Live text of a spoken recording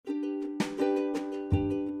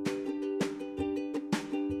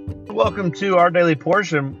Welcome to Our Daily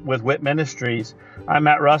Portion with WIT Ministries. I'm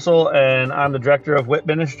Matt Russell, and I'm the director of WIT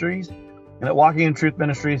Ministries. And at Walking in Truth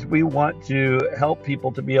Ministries, we want to help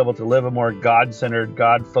people to be able to live a more God-centered,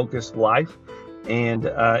 God-focused life, and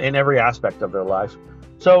in every aspect of their life.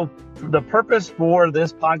 So the purpose for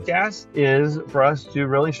this podcast is for us to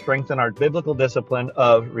really strengthen our biblical discipline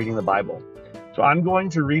of reading the Bible. So I'm going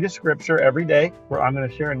to read a scripture every day where I'm going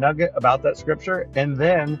to share a nugget about that scripture, and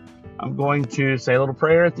then I'm going to say a little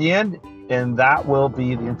prayer at the end, and that will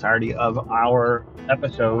be the entirety of our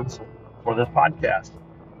episodes for this podcast.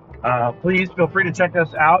 Please feel free to check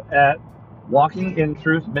us out at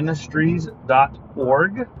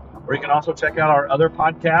walkingintruthministries.org, or you can also check out our other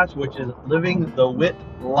podcast, which is Living the WIT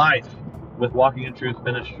Life with Walking in Truth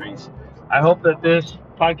Ministries. I hope that this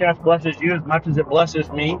podcast blesses you as much as it blesses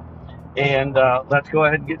me, and let's go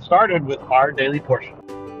ahead and get started with our daily portion.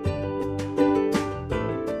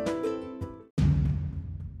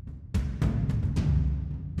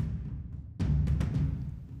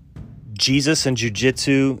 Jesus and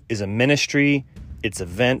Jiu-Jitsu is a ministry, it's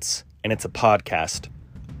events, and it's a podcast,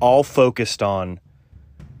 all focused on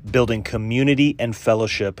building community and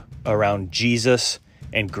fellowship around Jesus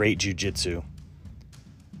and great Jiu-Jitsu.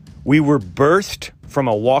 We were birthed from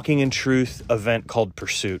a Walking in Truth event called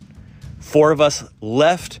Pursuit. 4 of us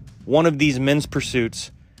left one of these men's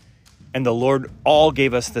pursuits, and the Lord all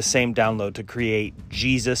gave us the same download to create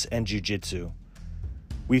Jesus and Jiu-Jitsu.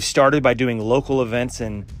 We've started by doing local events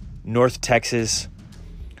in North Texas.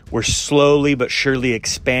 We're slowly but surely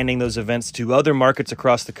expanding those events to other markets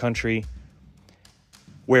across the country,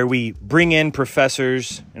 where we bring in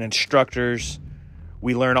professors and instructors.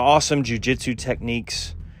 We learn awesome jiu-jitsu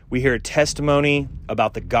techniques. We hear a testimony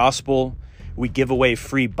about the gospel. We give away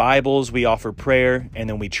free Bibles. We offer prayer, and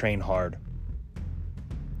then we train hard.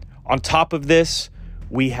 On top of this,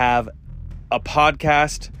 we have a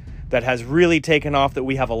podcast that has really taken off that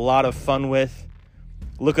we have a lot of fun with.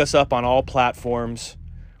 Look us up on all platforms.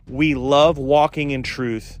 We love Walking in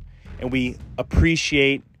Truth, and we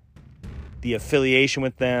appreciate the affiliation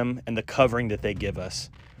with them and the covering that they give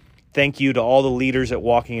us. Thank you to all the leaders at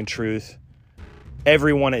Walking in Truth.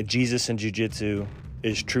 Everyone at Jesus and Jiu-Jitsu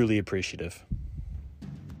is truly appreciative.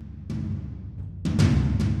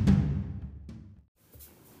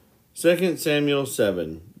 Second Samuel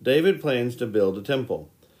 7. David plans to build a temple.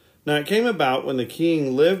 Now it came about when the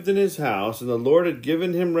king lived in his house, and the Lord had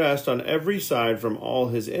given him rest on every side from all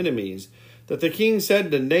his enemies, that the king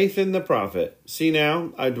said to Nathan the prophet, "See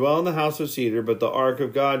now, I dwell in the house of cedar, but the ark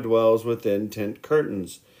of God dwells within tent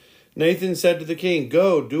curtains." Nathan said to the king,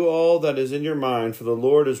 "Go, do all that is in your mind, for the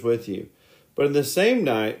Lord is with you." But in the same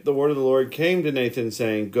night the word of the Lord came to Nathan,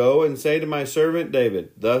 saying, "Go and say to my servant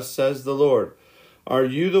David, Thus says the Lord, Are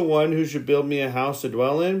you the one who should build me a house to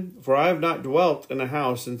dwell in? For I have not dwelt in a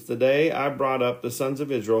house since the day I brought up the sons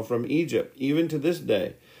of Israel from Egypt, even to this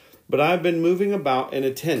day. But I have been moving about in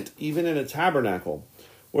a tent, even in a tabernacle.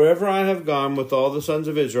 Wherever I have gone with all the sons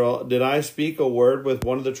of Israel, did I speak a word with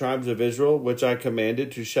one of the tribes of Israel, which I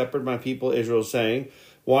commanded to shepherd my people Israel, saying,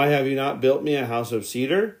 Why have you not built me a house of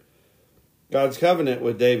cedar?" God's covenant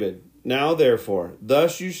with David. "Now therefore,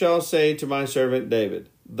 thus you shall say to my servant David,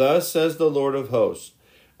 Thus says the Lord of hosts,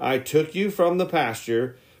 I took you from the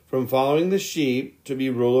pasture, from following the sheep, to be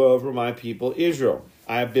ruler over my people Israel.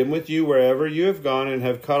 I have been with you wherever you have gone, and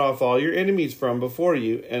have cut off all your enemies from before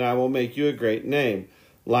you, and I will make you a great name,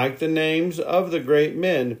 like the names of the great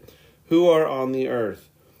men who are on the earth.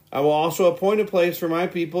 I will also appoint a place for my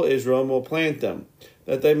people Israel, and will plant them,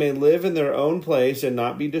 that they may live in their own place and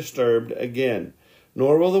not be disturbed again.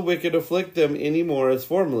 Nor will the wicked afflict them any more as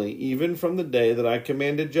formerly, even from the day that I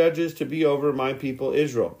commanded judges to be over my people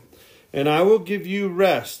Israel. And I will give you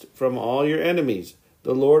rest from all your enemies.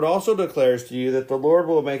 The Lord also declares to you that the Lord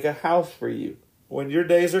will make a house for you. When your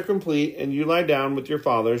days are complete and you lie down with your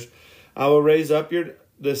fathers, I will raise up your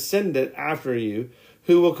descendant after you,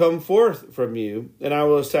 who will come forth from you, and I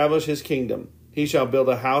will establish his kingdom. He shall build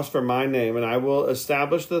a house for my name, and I will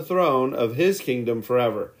establish the throne of his kingdom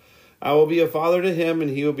forever. I will be a father to him, and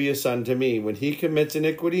he will be a son to me. When he commits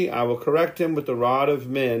iniquity, I will correct him with the rod of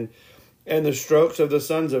men and the strokes of the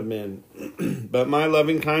sons of men. But my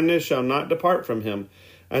loving kindness shall not depart from him,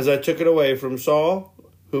 as I took it away from Saul,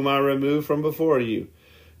 whom I removed from before you.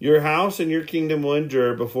 Your house and your kingdom will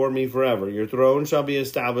endure before me forever. Your throne shall be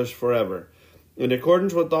established forever." In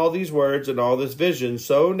accordance with all these words and all this vision,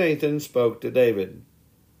 so Nathan spoke to David.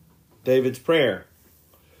 David's prayer.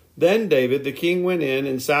 Then David the king went in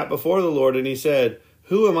and sat before the Lord, and he said,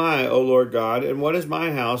 "Who am I, O Lord God, and what is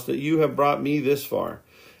my house that you have brought me this far?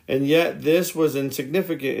 And yet this was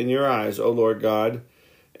insignificant in your eyes, O Lord God.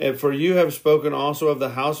 And for you have spoken also of the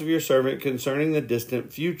house of your servant concerning the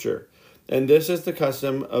distant future. And this is the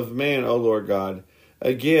custom of man, O Lord God.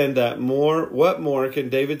 Again, what more can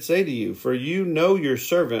David say to you? For you know your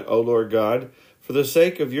servant, O Lord God, for the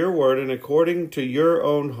sake of your word and according to your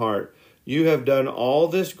own heart. You have done all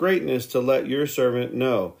this greatness to let your servant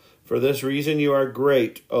know. For this reason you are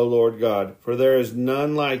great, O Lord God, for there is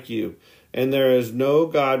none like you, and there is no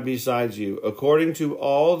God besides you, according to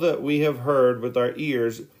all that we have heard with our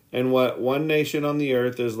ears, and what one nation on the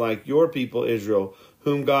earth is like your people Israel,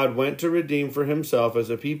 whom God went to redeem for himself as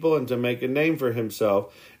a people and to make a name for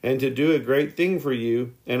himself, and to do a great thing for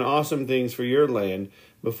you and awesome things for your land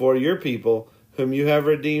before your people, whom you have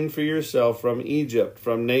redeemed for yourself from Egypt,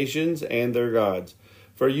 from nations and their gods.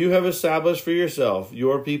 For you have established for yourself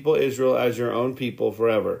your people Israel as your own people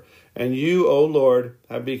forever, and you, O Lord,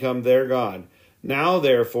 have become their God. Now,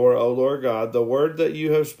 therefore, O Lord God, the word that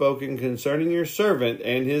you have spoken concerning your servant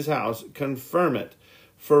and his house, confirm it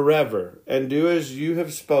forever, and do as you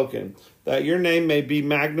have spoken, that your name may be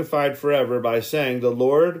magnified forever by saying, the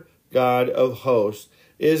Lord God of hosts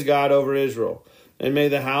is God over Israel. And may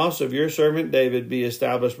the house of your servant David be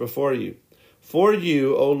established before you. For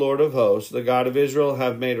you, O Lord of hosts, the God of Israel,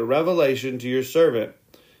 have made a revelation to your servant,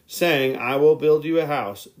 saying, I will build you a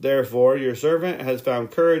house. Therefore, your servant has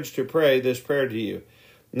found courage to pray this prayer to you.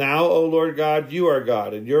 Now, O Lord God, you are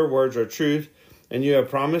God, and your words are truth, and you have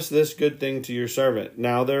promised this good thing to your servant.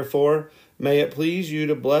 Now, therefore, may it please you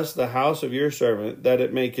to bless the house of your servant, that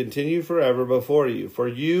it may continue forever before you. For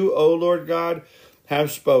you, O Lord God,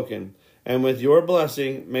 have spoken, and with your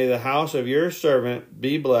blessing may the house of your servant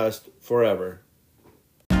be blessed forever.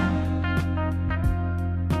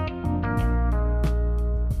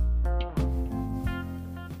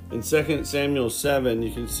 In 2 Samuel 7,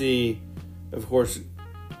 you can see, of course,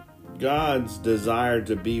 God's desire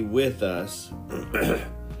to be with us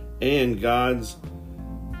and God's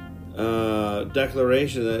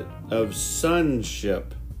declaration of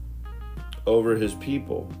sonship over his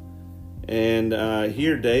people. And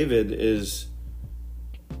here David is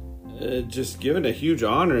just given a huge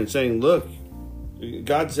honor and saying, look,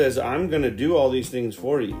 God says, I'm going to do all these things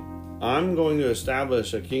for you. I'm going to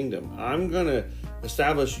establish a kingdom. I'm going to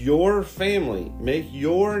establish your family, make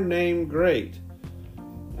your name great.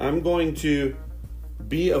 I'm going to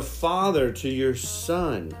be a father to your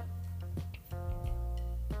son.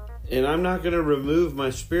 And I'm not going to remove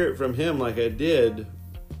my spirit from him like I did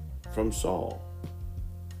from Saul.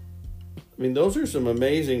 I mean, those are some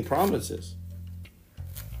amazing promises.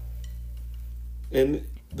 And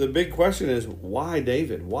the big question is, why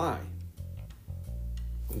David? Why?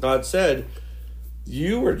 God said,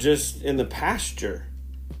 you were just in the pasture,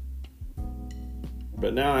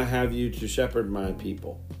 but now I have you to shepherd my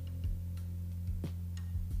people.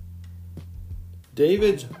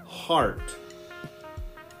 David's heart,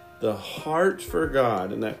 the heart for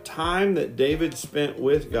God, and that time that David spent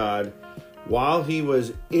with God while he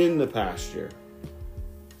was in the pasture,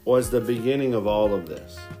 was the beginning of all of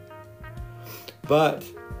this. But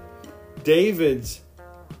David's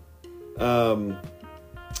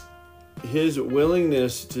his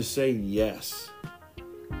willingness to say yes.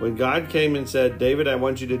 When God came and said, David, I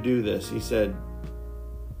want you to do this, he said,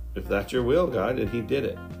 if that's your will, God, and he did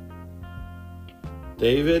it.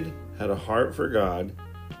 David had a heart for God.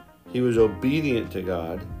 He was obedient to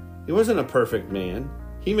God. He wasn't a perfect man.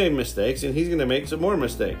 He made mistakes, and he's going to make some more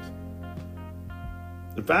mistakes.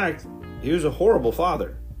 In fact, he was a horrible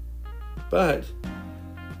father. But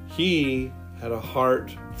he had a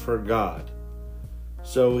heart for God.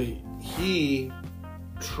 So he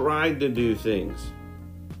tried to do things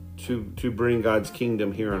to bring God's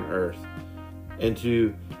kingdom here on earth and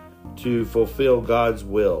to fulfill God's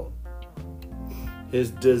will. His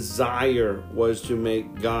desire was to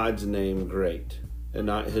make God's name great and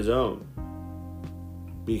not his own.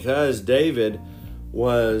 Because David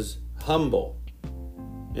was humble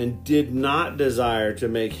and did not desire to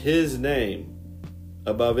make his name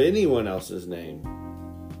above anyone else's name,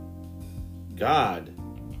 God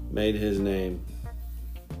made his name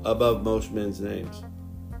above most men's names.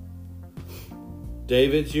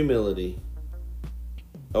 David's humility,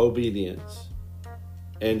 obedience,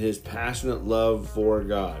 and his passionate love for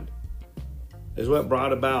God is what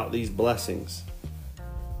brought about these blessings.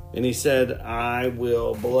 And he said, I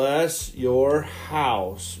will bless your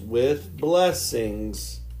house with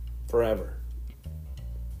blessings forever.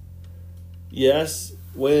 Yes,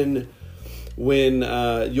 when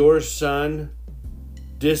your son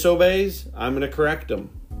disobeys, I'm going to correct him.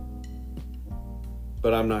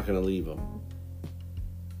 But I'm not going to leave him.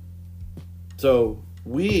 So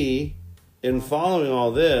we, in following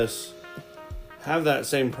all this, have that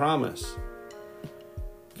same promise.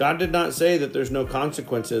 God did not say that there's no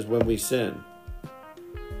consequences when we sin,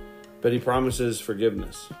 but he promises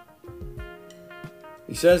forgiveness.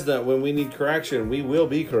 He says that when we need correction, we will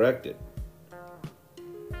be corrected.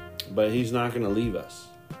 But he's not going to leave us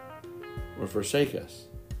or forsake us.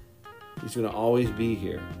 He's going to always be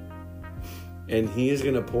here. And he is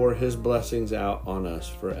going to pour his blessings out on us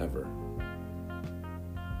forever.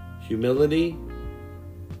 Humility,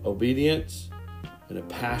 obedience, and a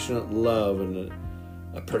passionate love and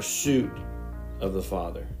a pursuit of the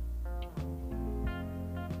Father.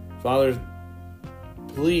 Father,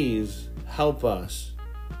 please help us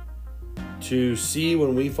to see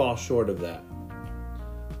when we fall short of that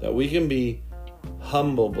we can be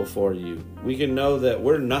humble before you. We can know that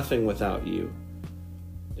we're nothing without you.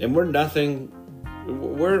 And we're nothing,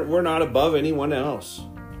 we're not above anyone else.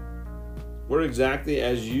 We're exactly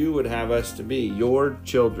as you would have us to be, your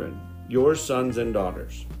children, your sons and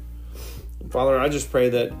daughters. And Father, I just pray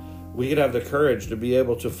that we could have the courage to be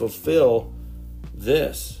able to fulfill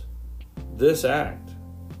this act,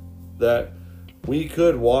 that we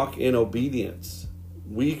could walk in obedience.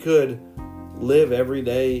 We could live every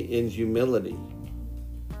day in humility,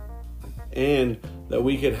 and that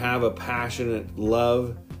we could have a passionate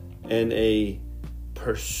love and a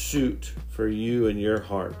pursuit for you in your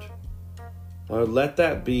heart. Lord, let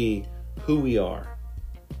that be who we are.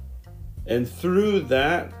 And through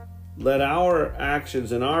that, let our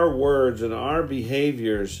actions and our words and our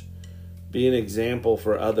behaviors be an example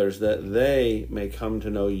for others, that they may come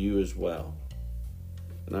to know you as well.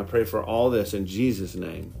 And I pray for all this in Jesus'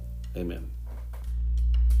 name. Amen.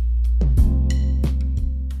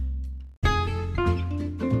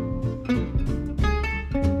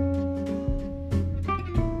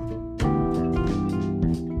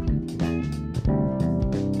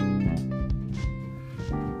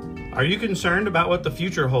 Are you concerned about what the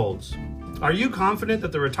future holds? Are you confident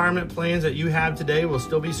that the retirement plans that you have today will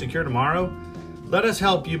still be secure tomorrow? Let us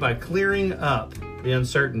help you by clearing up the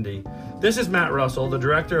uncertainty. This is Matt Russell, the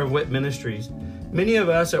director of WIT Ministries. Many of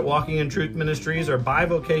us at Walking in Truth Ministries are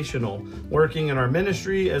bivocational, working in our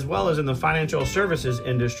ministry as well as in the financial services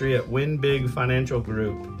industry at Win Big Financial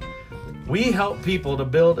Group. We help people to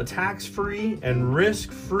build a tax-free and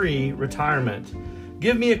risk-free retirement.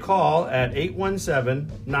 Give me a call at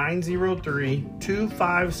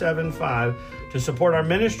 817-903-2575 to support our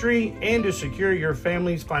ministry and to secure your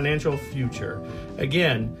family's financial future.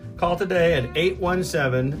 Again, call today at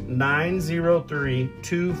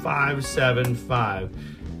 817-903-2575.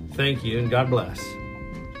 Thank you and God bless.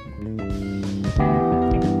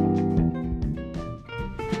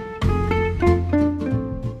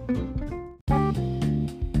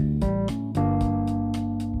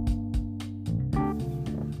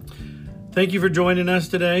 Thank you for joining us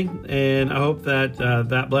today, and I hope that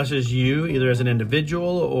that blesses you either as an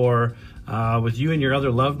individual or with you and your other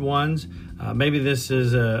loved ones. Maybe this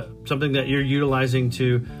is something that you're utilizing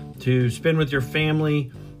to spend with your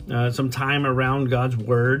family some time around God's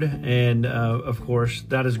Word, and of course,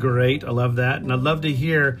 that is great. I love that, and I'd love to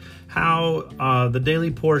hear how the Daily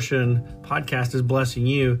Portion podcast is blessing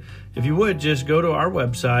you. If you would, just go to our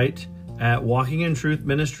website at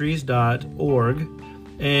walkingintruthministries.org.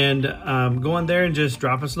 And go on there and just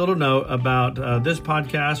drop us a little note about this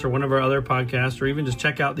podcast or one of our other podcasts, or even just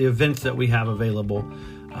check out the events that we have available.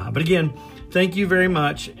 But again, thank you very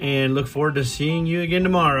much, and look forward to seeing you again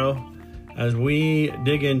tomorrow as we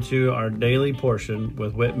dig into our daily portion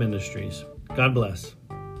with WIT Ministries. God bless.